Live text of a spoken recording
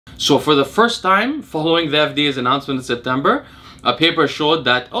So for the first time, following the FDA's announcement in September, a paper showed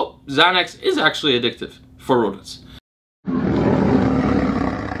that, oh, Xanax is actually addictive for rodents.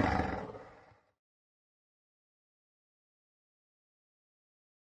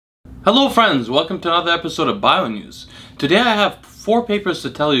 Hello friends, welcome to another episode of Bio News. Today I have 4 papers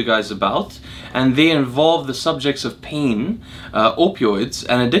to tell you guys about, and they involve the subjects of pain, opioids,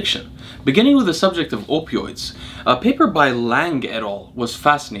 and addiction. Beginning with the subject of opioids, a paper by Laeng et al. Was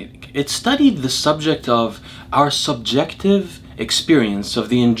fascinating. It studied the subject of our subjective experience of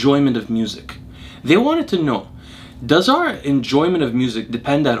the enjoyment of music. They wanted to know, does our enjoyment of music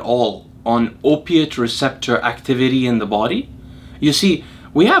depend at all on opiate receptor activity in the body? You see,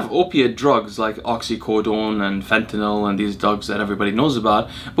 we have opiate drugs like oxycodone and fentanyl and these drugs that everybody knows about,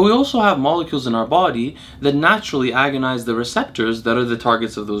 but we also have molecules in our body that naturally agonize the receptors that are the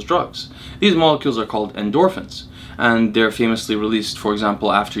targets of those drugs. These molecules are called endorphins, and they're famously released, for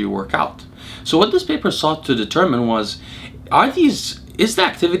example, after you work out. So what this paper sought to determine was, is the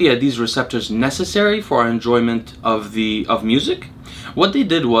activity at these receptors necessary for our enjoyment of music? What they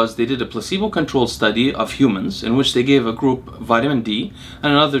did was they did a placebo-controlled study of humans in which they gave a group vitamin D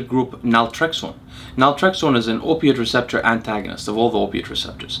and another group naltrexone. Naltrexone is an opiate receptor antagonist of all the opiate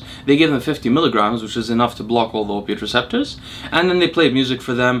receptors. They gave them 50 milligrams, which is enough to block all the opiate receptors, and then they played music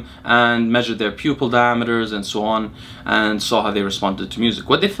for them and measured their pupil diameters and so on, and saw how they responded to music.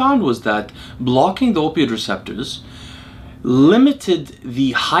 What they found was that blocking the opiate receptors limited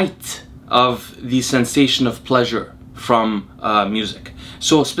the height of the sensation of pleasure from music.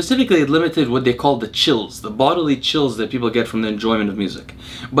 So specifically it limited what they call the chills, the bodily chills that people get from the enjoyment of music.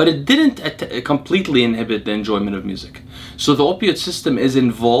 But it didn't completely inhibit the enjoyment of music. So the opiate system is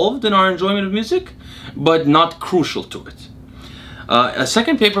involved in our enjoyment of music, but not crucial to it. A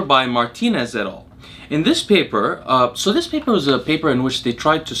second paper by Martinez et al. In this paper, so this paper was a paper in which they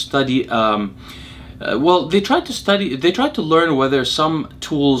tried to study they tried to learn whether some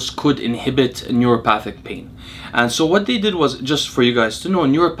tools could inhibit neuropathic pain. And so what they did was, just for you guys to know,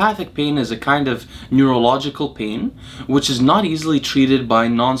 neuropathic pain is a kind of neurological pain which is not easily treated by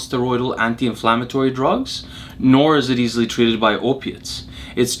non-steroidal anti-inflammatory drugs, nor is it easily treated by opiates.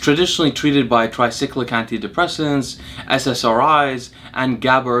 It's traditionally treated by tricyclic antidepressants, SSRIs, and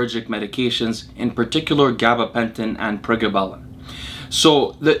GABAergic medications, in particular gabapentin and pregabalin.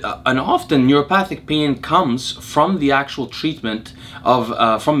 So, and often neuropathic pain comes from the actual treatment of,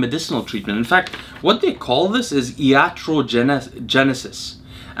 from medicinal treatment. In fact, what they call this is iatrogenesis.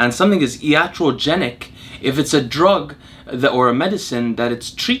 And something is iatrogenic if it's a drug or a medicine that its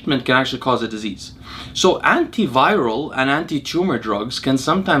treatment can actually cause a disease. So antiviral and anti-tumor drugs can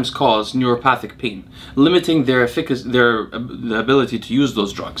sometimes cause neuropathic pain, limiting their efficacy, the ability to use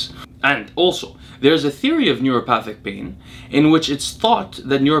those drugs. And also, there's a theory of neuropathic pain in which it's thought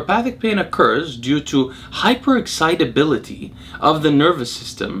that neuropathic pain occurs due to hyperexcitability of the nervous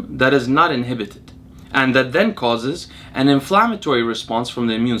system that is not inhibited, and that then causes an inflammatory response from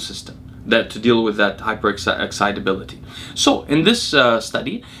the immune system to deal with that hyperexcitability. So in this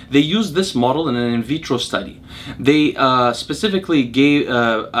study, they used this model in an in vitro study. They specifically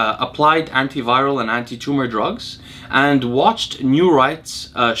applied antiviral and anti-tumor drugs and watched neurites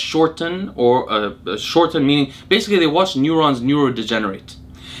shorten, meaning basically they watched neurons neurodegenerate.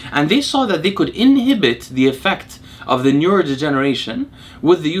 And they saw that they could inhibit the effect of the neurodegeneration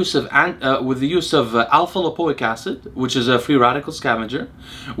with the use of alpha lipoic acid, which is a free radical scavenger,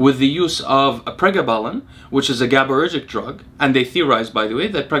 with the use of pregabalin, which is a GABAergic drug, and they theorized, by the way,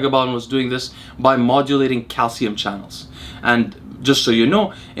 that pregabalin was doing this by modulating calcium channels. And just so you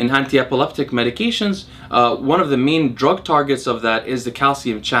know, in anti-epileptic medications, one of the main drug targets of that is the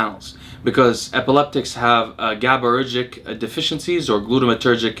calcium channels, because epileptics have GABAergic deficiencies or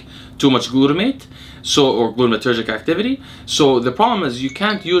glutamatergic, too much glutamate, or glutamatergic activity. So the problem is you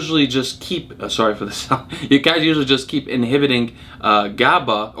can't usually just keep, sorry for this, you can't usually just keep inhibiting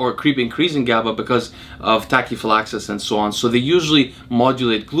GABA or increasing GABA because of tachyphylaxis and so on. So they usually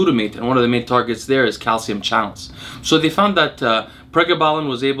modulate glutamate, and one of the main targets there is calcium channels. So they found that pregabalin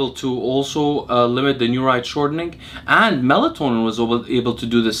was able to also limit the neurite shortening, and melatonin was able to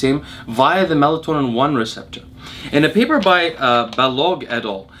do the same via the melatonin 1 receptor. In a paper by Biohacking et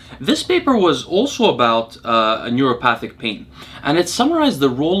al., this paper was also about neuropathic pain, and it summarized the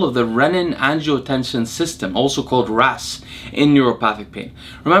role of the renin-angiotensin system, also called RAS, in neuropathic pain.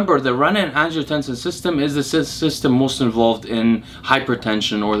 Remember, the renin-angiotensin system is the system most involved in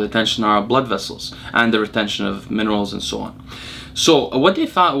hypertension, or the tension in our blood vessels, and the retention of minerals and so on. So what they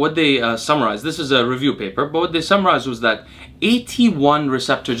summarized, this is a review paper, but what they summarized was that AT1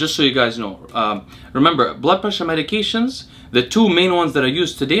 receptor, just so you guys know, remember, blood pressure medications, The two main ones that are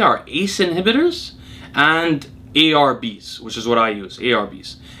used today are ACE inhibitors and ARBs, which is what I use,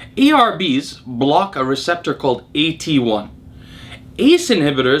 ARBs. ARBs block a receptor called AT1. ACE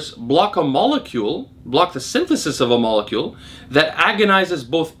inhibitors block a molecule, block the synthesis of a molecule that agonizes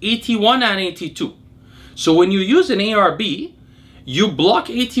both AT1 and AT2. So when you use an ARB, you block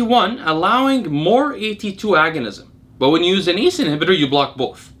AT1, allowing more AT2 agonism. But when you use an ACE inhibitor, you block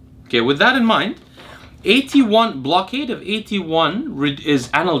both. Okay, with that in mind, blockade of AT1 is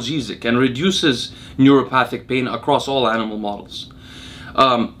analgesic and reduces neuropathic pain across all animal models.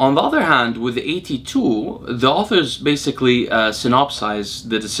 On the other hand, with the AT2, the authors basically synopsize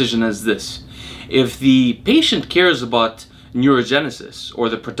the decision as this. If the patient cares about neurogenesis or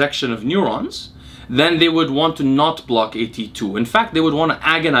the protection of neurons, then they would want to not block AT2. In fact, they would want to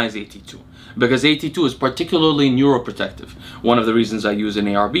agonize AT2 because AT2 is particularly neuroprotective. One of the reasons I use an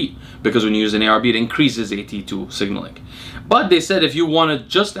ARB, because when you use an ARB, it increases AT2 signaling. But they said if you wanted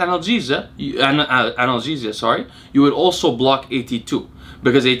just analgesia, you would also block AT2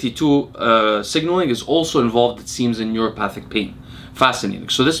 because AT2 signaling is also involved, it seems, in neuropathic pain. Fascinating.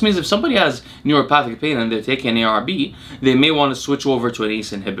 So this means if somebody has neuropathic pain and they're taking an ARB, they may want to switch over to an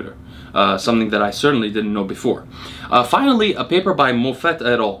ACE inhibitor, something that I certainly didn't know before. Finally, a paper by Løseth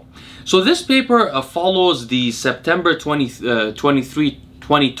et al. So this paper follows the September 23,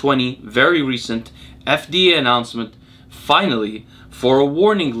 2020, very recent FDA announcement, finally, for a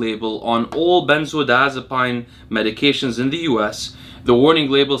warning label on all benzodiazepine medications in the US. The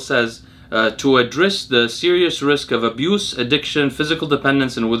warning label says, to address the serious risk of abuse, addiction, physical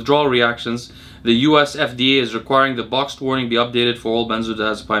dependence, and withdrawal reactions, the US FDA is requiring the boxed warning be updated for all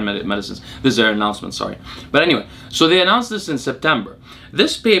benzodiazepine medicines. This is their announcement, sorry. But anyway, so they announced this in September.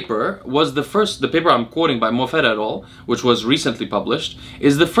 This paper was the paper I'm quoting by Løseth et al., which was recently published,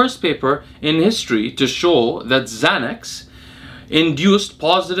 is the first paper in history to show that Xanax induced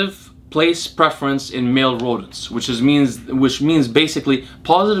positive place preference in male rodents, which means basically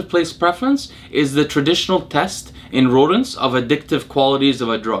positive place preference is the traditional test in rodents of addictive qualities of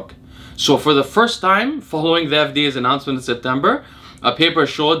a drug. So for the first time, following the FDA's announcement in September, a paper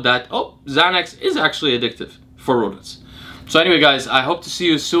showed that, oh, Xanax is actually addictive for rodents. So anyway, guys, I hope to see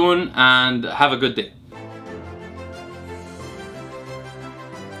you soon and have a good day.